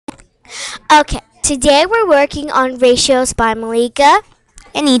Okay, today we're working on ratios by Malika.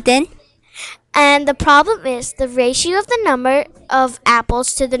 And Ethan. And the problem is the ratio of the number of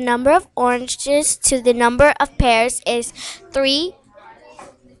apples to the number of oranges to the number of pears is 3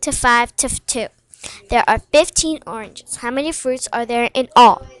 to 5 to 2. There are 15 oranges. How many fruits are there in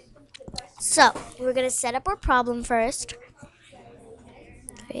all? So, we're going to set up our problem first.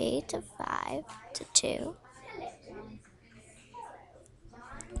 3 to 5 to 2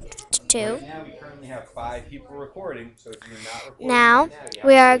 to 2. Now we currently have 5 people recording, so if you're not recording Now, right now, you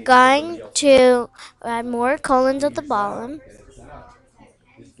we have to are wait for somebody going else to add more colons at the to stop bottom. and it's enough.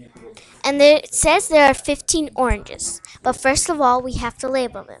 Just keep it. And it says there are 15 oranges. But first of all, we have to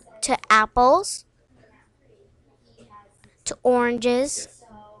label them to apples, to oranges,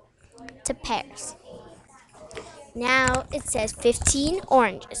 to pears. Now it says 15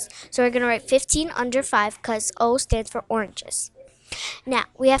 oranges. So we're going to write 15 under 5 because O stands for oranges. Now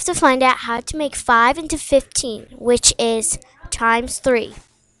we have to find out how to make 5 into 15, which is times 3.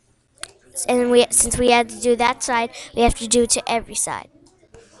 And since we had to do that side, we have to do it to every side.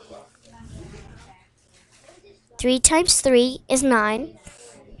 3 times 3 is 9.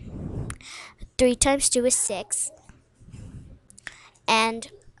 3 times 2 is 6.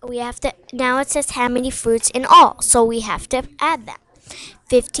 And we have to, now it says how many fruits in all. So we have to add that.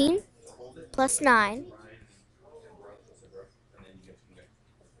 15 plus 9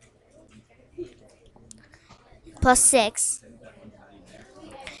 plus 6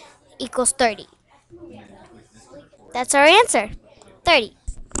 equals 30. That's our answer. 30.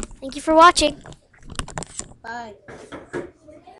 Thank you for watching. Bye.